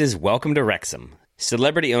FX's Welcome to Wrexham.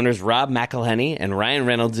 Celebrity owners Rob McElhenney and Ryan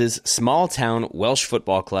Reynolds' small-town Welsh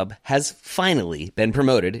football club has finally been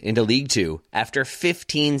promoted into League Two after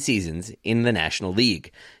 15 seasons in the National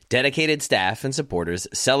League. Dedicated staff and supporters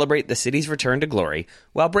celebrate the city's return to glory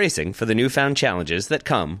while bracing for the newfound challenges that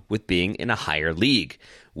come with being in a higher league.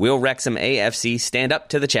 Will Wrexham AFC stand up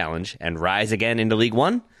to the challenge and rise again into League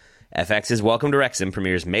One? FX's Welcome to Wrexham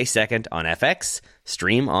premieres May 2nd on FX,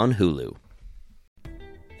 stream on Hulu.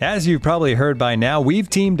 As you've probably heard by now, we've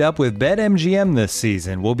teamed up with BetMGM this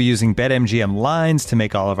season. We'll be using BetMGM lines to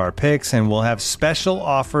make all of our picks, and we'll have special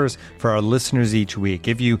offers for our listeners each week.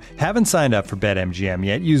 If you haven't signed up for BetMGM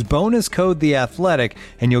yet, use bonus code The Athletic,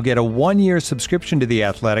 and you'll get a 1-year subscription to The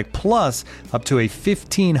Athletic, plus up to a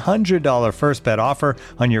 $1,500 first bet offer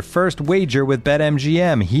on your first wager with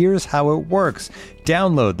BetMGM. Here's how it works.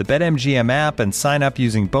 Download the BetMGM app and sign up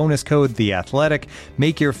using bonus code The Athletic.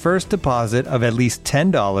 Make your first deposit of at least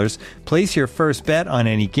 $10. Place your first bet on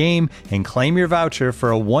any game and claim your voucher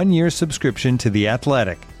for a 1-year subscription to The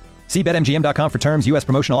Athletic. See BetMGM.com for terms. U.S.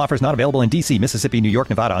 promotional offers not available in D.C., Mississippi, New York,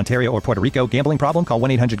 Nevada, Ontario, or Puerto Rico. Gambling problem? Call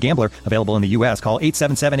 1-800-GAMBLER. Available in the U.S. Call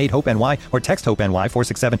 877-8-HOPE-NY or text HOPE-NY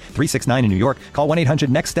 467-369 in New York. Call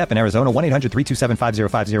 1-800-NEXT-STEP in Arizona.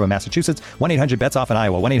 1-800-327-5050 in Massachusetts. 1-800-BETS-OFF in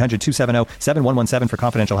Iowa. 1-800-270-7117 for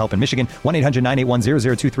confidential help in Michigan.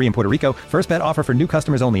 1-800-981-0023 in Puerto Rico. First bet offer for new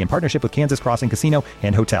customers only in partnership with Kansas Crossing Casino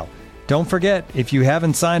and Hotel. Don't forget, if you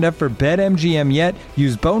haven't signed up for BetMGM yet,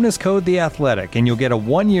 use bonus code The Athletic, and you'll get a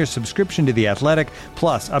 1-year subscription to The Athletic,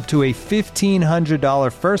 plus up to a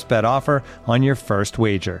 $1,500 first bet offer on your first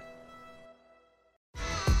wager.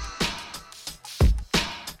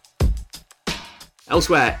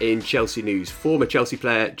 Elsewhere in Chelsea news, former Chelsea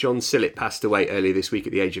player John Sillett passed away earlier this week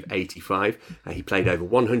at the age of 85. He played over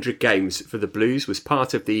 100 games for the Blues, was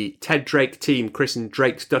part of the Ted Drake team christened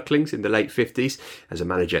Drake's Ducklings in the late 50s. As a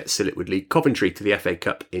manager, Sillett would lead Coventry to the FA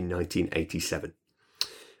Cup in 1987.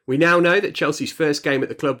 We now know that Chelsea's first game at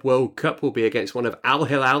the Club World Cup will be against one of Al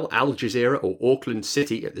Hilal, Al Jazeera or Auckland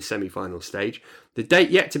City at the semi-final stage. The date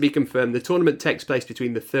yet to be confirmed. The tournament takes place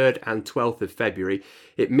between the 3rd and 12th of February.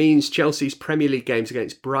 It means Chelsea's Premier League games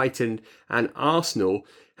against Brighton and Arsenal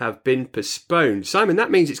have been postponed. Simon,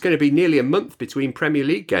 that means it's going to be nearly a month between Premier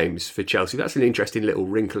League games for Chelsea. That's an interesting little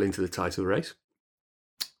wrinkle into the title race.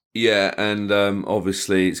 Yeah, and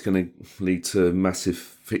obviously it's going to lead to massive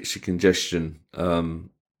fixture congestion,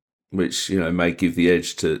 which may give the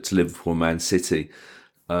edge to Liverpool and Man City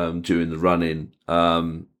during the run-in.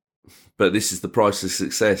 But this is the price of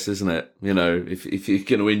success, isn't it? If you're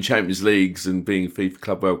going to win Champions Leagues and being FIFA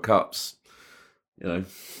Club World Cups,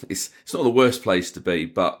 it's not the worst place to be,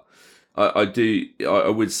 but I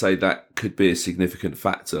would say that could be a significant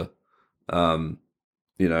factor.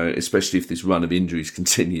 Especially if this run of injuries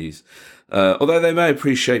continues. Although they may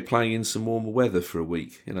appreciate playing in some warmer weather for a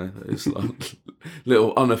week. It's like a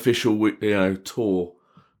little unofficial, tour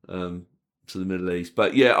to the Middle East.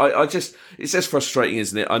 But yeah, it's just frustrating,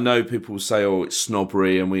 isn't it? I know people say, oh, it's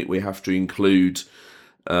snobbery and we have to include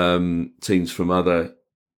teams from other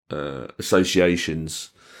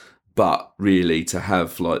associations. But really, to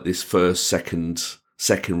have like this first, second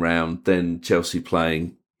round, then Chelsea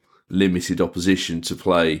playing limited opposition to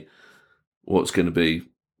play what's going to be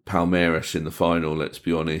Palmeiras in the final, let's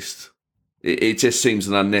be honest. It just seems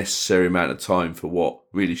an unnecessary amount of time for what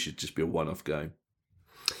really should just be a one-off game.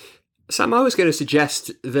 Sam, I was going to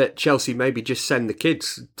suggest that Chelsea maybe just send the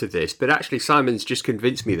kids to this, but actually Simon's just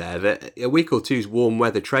convinced me there that a week or two's warm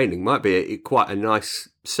weather training might be quite a nice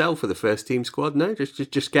sell for the first team squad, no?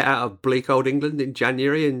 Just get out of bleak old England in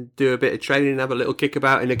January and do a bit of training and have a little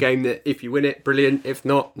kickabout in a game that if you win it, brilliant. If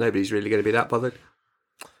not, nobody's really going to be that bothered.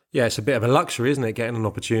 Yeah, it's a bit of a luxury, isn't it? Getting an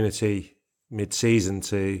opportunity mid-season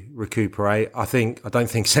to recuperate. I don't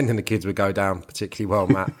think sending the kids would go down particularly well,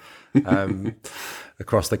 Matt.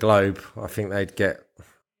 Across the globe, I think they'd get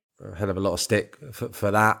a hell of a lot of stick for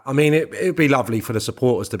that. I mean, it'd be lovely for the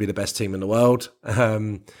supporters to be the best team in the world,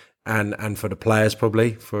 and for the players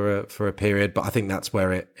probably for a period. But I think that's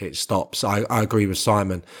where it stops. I agree with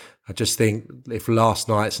Simon. I just think if last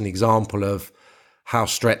night's an example of how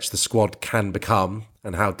stretched the squad can become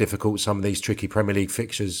and how difficult some of these tricky Premier League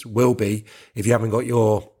fixtures will be, if you haven't got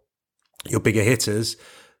your bigger hitters,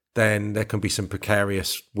 then there can be some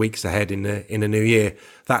precarious weeks ahead in the new year.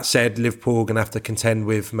 That said, Liverpool are going to have to contend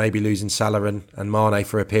with maybe losing Salah and Mane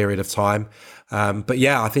for a period of time. But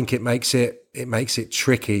yeah, I think it makes it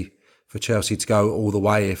tricky for Chelsea to go all the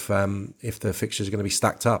way if the fixtures are going to be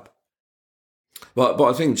stacked up. But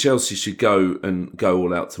I think Chelsea should go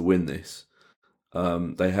all out to win this.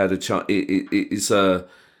 They had a chance. It's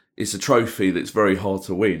a trophy that's very hard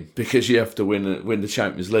to win because you have to win the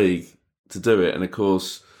Champions League to do it, and of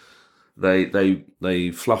course.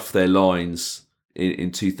 They fluffed their lines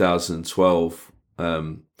in 2012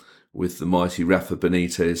 with the mighty Rafa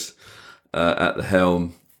Benitez at the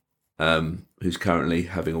helm, who's currently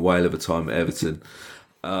having a whale of a time at Everton.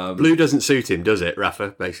 Blue doesn't suit him, does it, Rafa?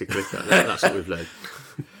 Basically, that's what we've learned.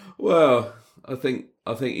 Well, I think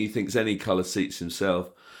he thinks any colour suits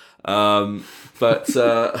himself, but.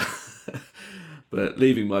 But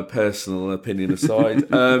leaving my personal opinion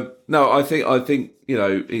aside, no, I think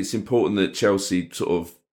it's important that Chelsea sort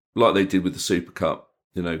of like they did with the Super Cup,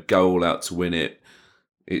 go all out to win it.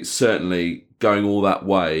 It's certainly going all that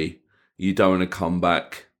way. You don't want to come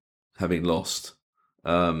back having lost.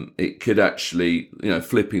 It could actually,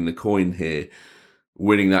 flipping the coin here,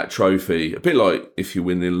 winning that trophy, a bit like if you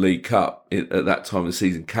win the League Cup at that time of the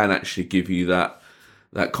season, can actually give you that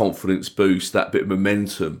confidence boost, that bit of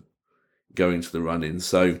momentum going to the run-in.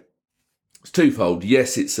 So it's twofold.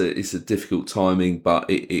 Yes, it's a difficult timing, but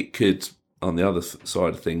it could, on the other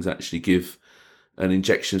side of things, actually give an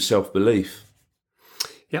injection of self-belief.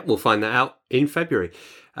 Yeah, we'll find that out in February.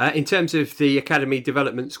 In terms of the academy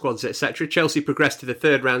development squads, etc., Chelsea progressed to the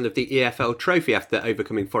third round of the EFL Trophy after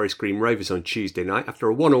overcoming Forest Green Rovers on Tuesday night. After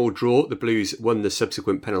a 1-1 draw, the Blues won the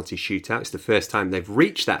subsequent penalty shootout. It's the first time they've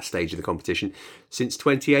reached that stage of the competition since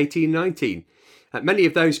 2018-19. Many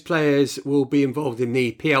of those players will be involved in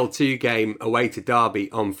the PL2 game away to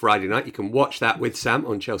Derby on Friday night. You can watch that with Sam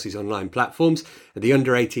on Chelsea's online platforms. And the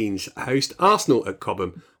under-18s host Arsenal at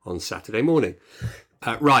Cobham on Saturday morning.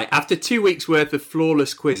 Right, after 2 weeks' worth of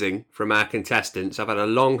flawless quizzing from our contestants, I've had a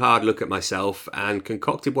long, hard look at myself and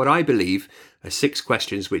concocted what I believe are 6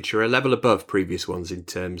 questions which are a level above previous ones in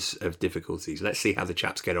terms of difficulties. Let's see how the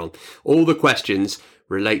chaps get on. All the questions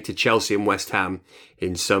relate to Chelsea and West Ham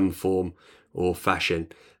in some form or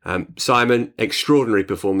fashion. Simon, extraordinary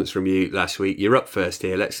performance from you last week. You're up first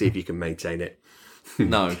here. Let's see if you can maintain it.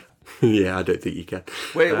 No. Yeah, I don't think you can.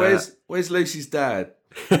 Where's Lucy's dad?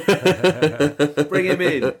 Bring him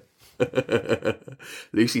in.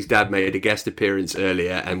 Lucy's dad made a guest appearance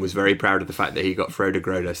earlier and was very proud of the fact that he got Frodo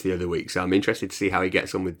Grodas the other week. So I'm interested to see how he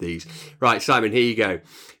gets on with these. Right, Simon, here you go.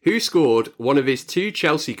 Who scored one of his 2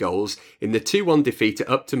 Chelsea goals in the 2-1 defeat at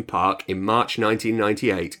Upton Park in March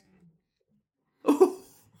 1998? Oh,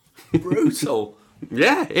 brutal.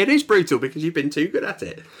 Yeah, it is brutal because you've been too good at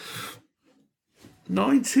it.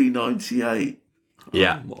 1998.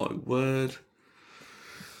 Yeah. Oh, my word.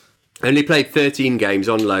 Only played 13 games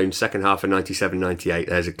on loan, second half of 97-98.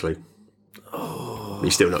 There's a clue. Oh. You're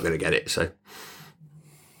still not going to get it, so.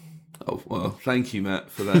 Oh, well, thank you, Matt,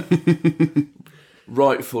 for that.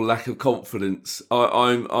 rightful lack of confidence.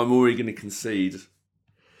 I'm already going to concede.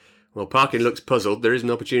 Well, Parkin looks puzzled. There is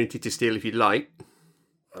an opportunity to steal if you'd like.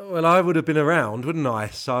 Well, I would have been around, wouldn't I?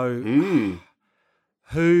 So,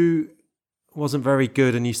 who wasn't very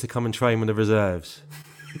good and used to come and train with the reserves?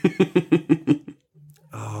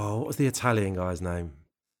 What was the Italian guy's name?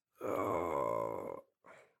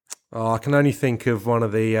 I can only think of one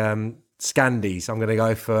of the Scandies. I'm going to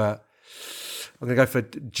go for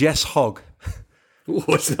Jess Hogg. Ooh,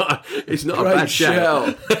 it's not a bad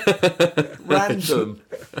shout. Random.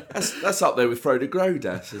 That's up there with Frode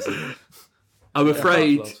Grodas, isn't it? I'm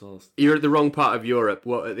afraid you're at the wrong part of Europe.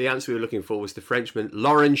 What the answer we were looking for was the Frenchman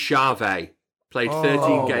Laurent Charvet. Played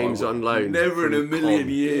 13 games on loan. Never in a million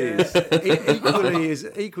years.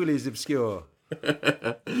 Equally as obscure.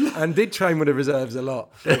 And did train with the reserves a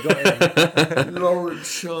lot. Laurent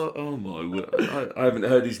Charvet. Oh my word! I haven't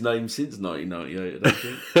heard his name since 1998. I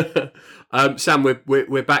don't think. Sam,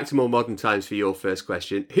 we're back to more modern times for your first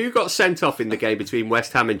question. Who got sent off in the game between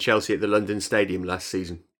West Ham and Chelsea at the London Stadium last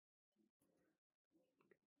season?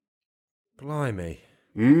 Blimey.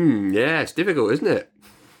 Yeah, it's difficult, isn't it?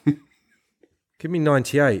 Give me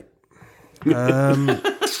 98. It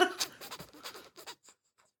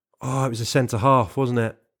was a centre half, wasn't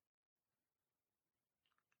it?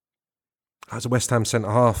 That was a West Ham centre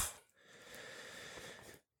half.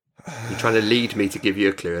 You're trying to lead me to give you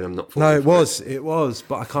a clue, and I'm not. No, it was,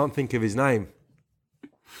 but I can't think of his name.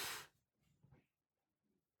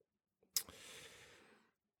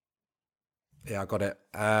 Yeah, I got it.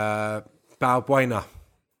 Balbuena.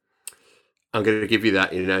 I'm going to give you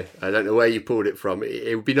that, I don't know where you pulled it from.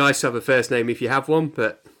 It would be nice to have a first name if you have one,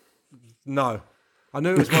 but... No. I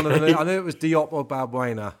knew it was one of them. I knew it was Diop or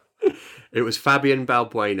Balbuena. It was Fabian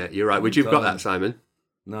Balbuena. You're right. Would you have got that, Simon?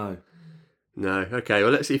 No. No. Okay,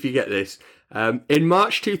 well, let's see if you get this. In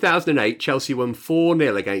March 2008, Chelsea won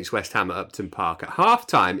 4-0 against West Ham at Upton Park. At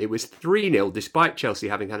half-time, it was 3-0, despite Chelsea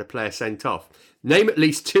having had a player sent off. Name at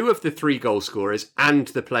least 2 of the 3 goal scorers and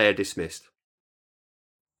the player dismissed.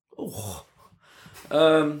 Oh.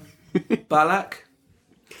 Ballack?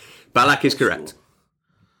 Ballack is correct.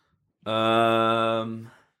 Right,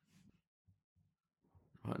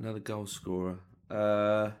 another goal scorer.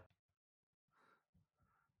 So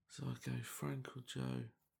I go Frank or Joe.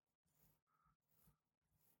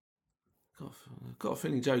 Got a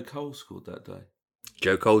feeling Joe Cole scored that day.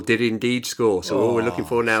 Joe Cole did indeed score. So all we're looking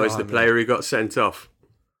for now is the player who got sent off.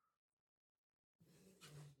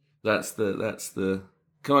 That's the.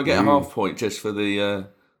 Can I get a half point just for the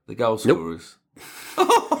goal scorers?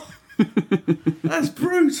 Nope. That's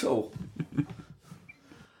brutal.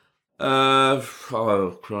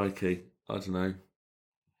 Oh crikey! I don't know.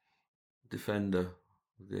 Defender.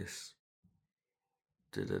 This.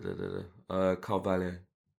 Carvalho.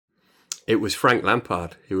 It was Frank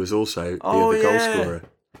Lampard who was also the other goal scorer.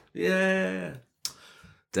 Yeah.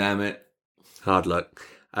 Damn it. Hard luck.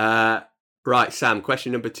 Right, Sam.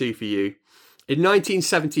 Question number 2 for you. In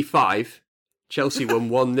 1975, Chelsea won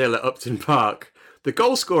 1-0 at Upton Park. The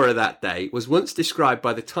goal scorer that day was once described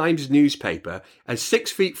by the Times newspaper as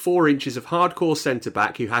 6 feet 4 inches of hardcore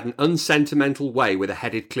centre-back who had an unsentimental way with a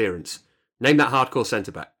headed clearance. Name that hardcore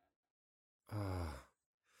centre-back.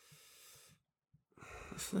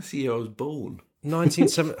 That's the year I was born.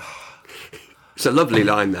 1970. It's a lovely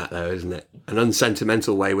line, that, though, isn't it? An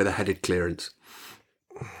unsentimental way with a headed clearance.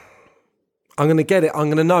 I'm going to get it. I'm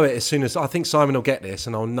going to know it as soon as... I think Simon will get this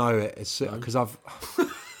and I'll know it because I've...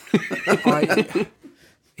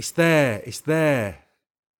 It's there. It's there.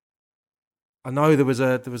 I know there was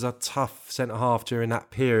a tough centre half during that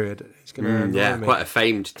period. It's going to me. Quite a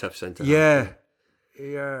famed tough centre half.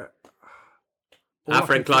 Yeah. Our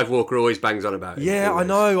friend Clive Walker always bangs on about it. Yeah, I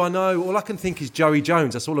know. All I can think is Joey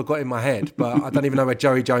Jones. That's all I've got in my head. But I don't even know where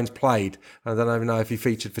Joey Jones played. I don't even know if he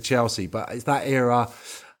featured for Chelsea. But it's that era.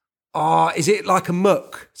 Is it like a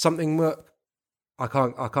muck? Something muck? I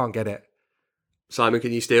can't get it. Simon,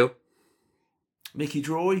 can you steal? Mickey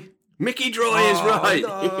Droy. Mickey Droy is right.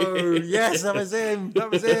 No. Yes, that was him.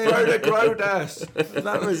 Frode Grodas.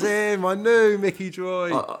 That was him. I knew Mickey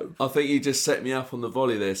Droy. I think you just set me up on the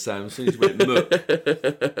volley there, Sam. As soon as you went muck.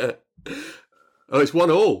 It's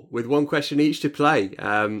 1-1 with one question each to play.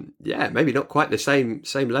 Maybe not quite the same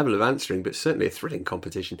level of answering, but certainly a thrilling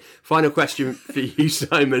competition. Final question for you,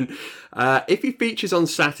 Simon. If he features on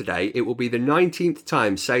Saturday, it will be the 19th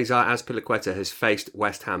time Cesar Azpilicueta has faced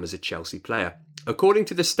West Ham as a Chelsea player. According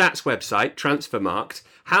to the stats website, Transfermarkt,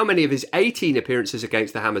 how many of his 18 appearances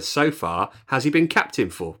against the Hammers so far has he been captain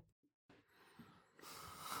for?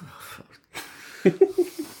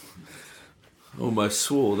 Almost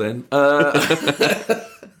swore then.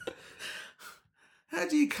 How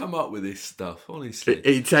do you come up with this stuff, honestly?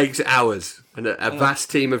 It takes hours and a vast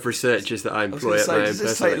team of researchers that I employ at my own personal expense.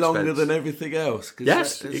 Does this take longer than everything else?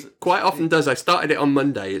 Yes, it quite often does. I started it on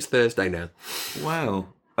Monday. It's Thursday now. Wow.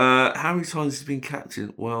 How many times has he been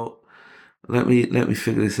captain? Well, let me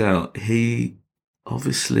figure this out. He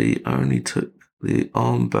obviously only took the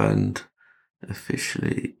armband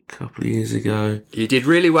officially a couple of years ago. You did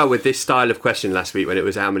really well with this style of question last week when it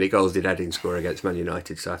was how many goals did Edding score against Man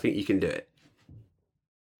United, so I think you can do it.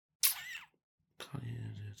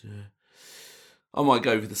 I might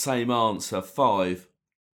go with the same answer, 5.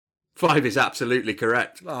 5 is absolutely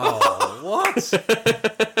correct. Oh, what?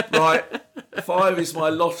 Right, 5 is my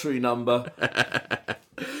lottery number.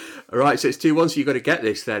 All right, so it's 2-1, so you've got to get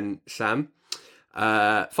this then, Sam.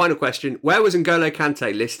 Final question. Where was N'Golo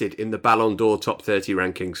Kante listed in the Ballon d'Or top 30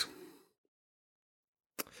 rankings?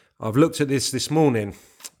 I've looked at this morning.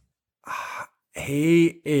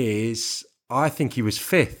 He is, I think he was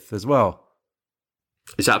 5th as well.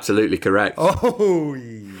 It's absolutely correct. Oh,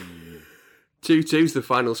 2-2's the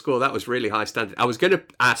final score. That was really high standard. I was going to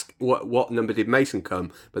ask what number did Mason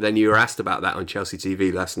come, but then you were asked about that on Chelsea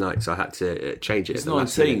TV last night, so I had to change it. It's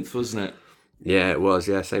 19th, wasn't it? Yeah, it was.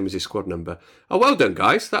 Yeah, same as his squad number. Oh, well done,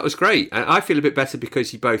 guys. That was great. And I feel a bit better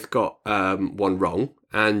because you both got one wrong,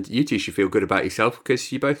 and you two should feel good about yourself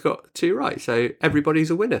because you both got 2 right. So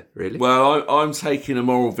everybody's a winner, really. Well, I'm taking a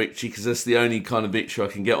moral victory because that's the only kind of victory I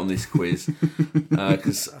can get on this quiz.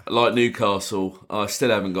 Because, like Newcastle, I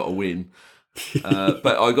still haven't got a win. But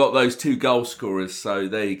I got those 2 goal scorers, so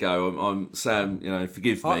there you go. I'm Sam,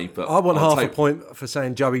 forgive me, but I want half a point for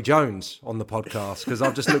saying Joey Jones on the podcast because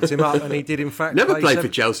I've just looked him up and he did in fact never played for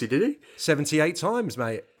Chelsea, did he? 78 times,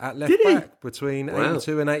 mate, at left back between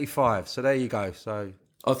 82 and 85. So there you go. So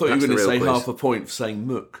I thought you were going to say half a point for saying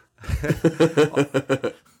Mook.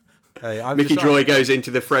 Hey, Mickey Droy goes into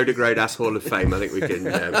the Frodegrade Ass Hall of Fame. I think we can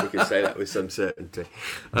say that with some certainty.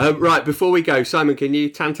 Right, before we go, Simon, can you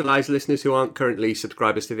tantalise listeners who aren't currently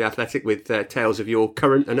subscribers to The Athletic with tales of your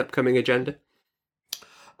current and upcoming agenda?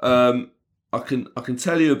 I can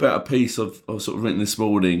tell you about a piece I've sort of written this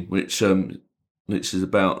morning, which is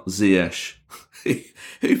about Ziyech,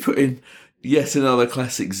 who put in yet another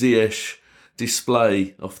classic Ziyech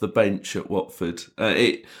display off the bench at Watford.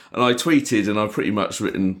 And I tweeted, and I've pretty much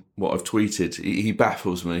written what I've tweeted. He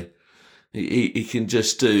baffles me. He can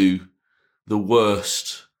just do the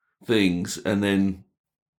worst things and then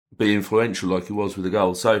be influential like he was with the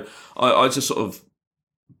goal. So I just sort of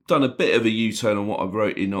done a bit of a U-turn on what I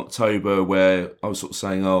wrote in October, where I was sort of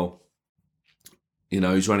saying,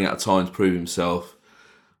 he's running out of time to prove himself.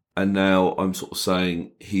 And now I'm sort of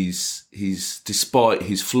saying he's despite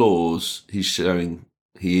his flaws, he's showing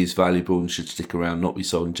he is valuable and should stick around, not be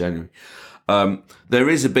sold in January. There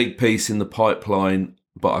is a big piece in the pipeline,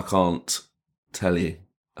 but I can't tell you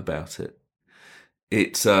about it.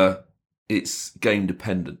 It's game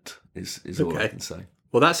dependent is all I can say.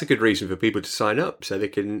 Well, that's a good reason for people to sign up so they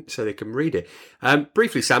can read it.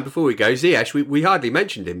 Briefly, Sam, before we go, Ziyech, we hardly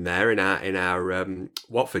mentioned him there in our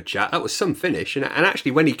Watford chat. That was some finish, and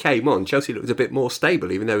actually when he came on, Chelsea looked a bit more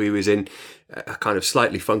stable, even though he was in a kind of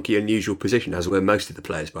slightly funky, unusual position, as were most of the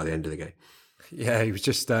players by the end of the game. Yeah, he was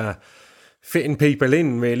just fitting people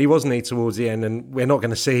in, really, wasn't he, towards the end? And we're not going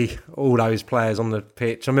to see all those players on the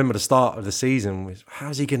pitch. I remember the start of the season was,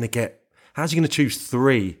 how's he going to choose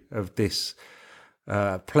 3 of this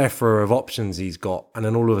plethora of options he's got, and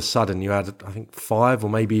then all of a sudden you had, I think, 5 or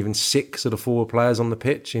maybe even 6 of the forward players on the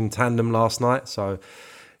pitch in tandem last night. So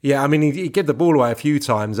yeah, I mean, he gave the ball away a few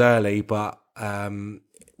times early, but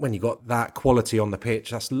when you got that quality on the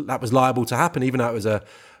pitch, that was liable to happen, even though it was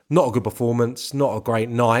not a good performance, not a great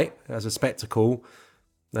night as a spectacle.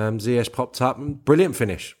 Ziyech popped up, brilliant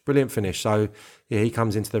finish. So yeah, he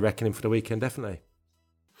comes into the reckoning for the weekend, definitely.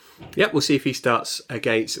 Yep, we'll see if he starts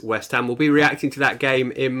against West Ham. We'll be reacting to that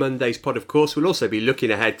game in Monday's pod, of course. We'll also be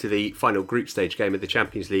looking ahead to the final group stage game of the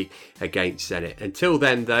Champions League against Zenit. Until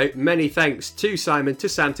then, though, many thanks to Simon, to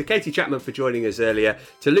Sam, to Katie Chapman for joining us earlier,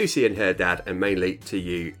 to Lucy and her dad, and mainly to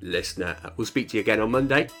you, listener. We'll speak to you again on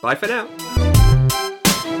Monday. Bye for now.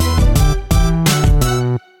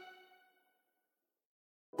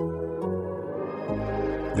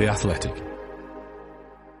 The Athletic.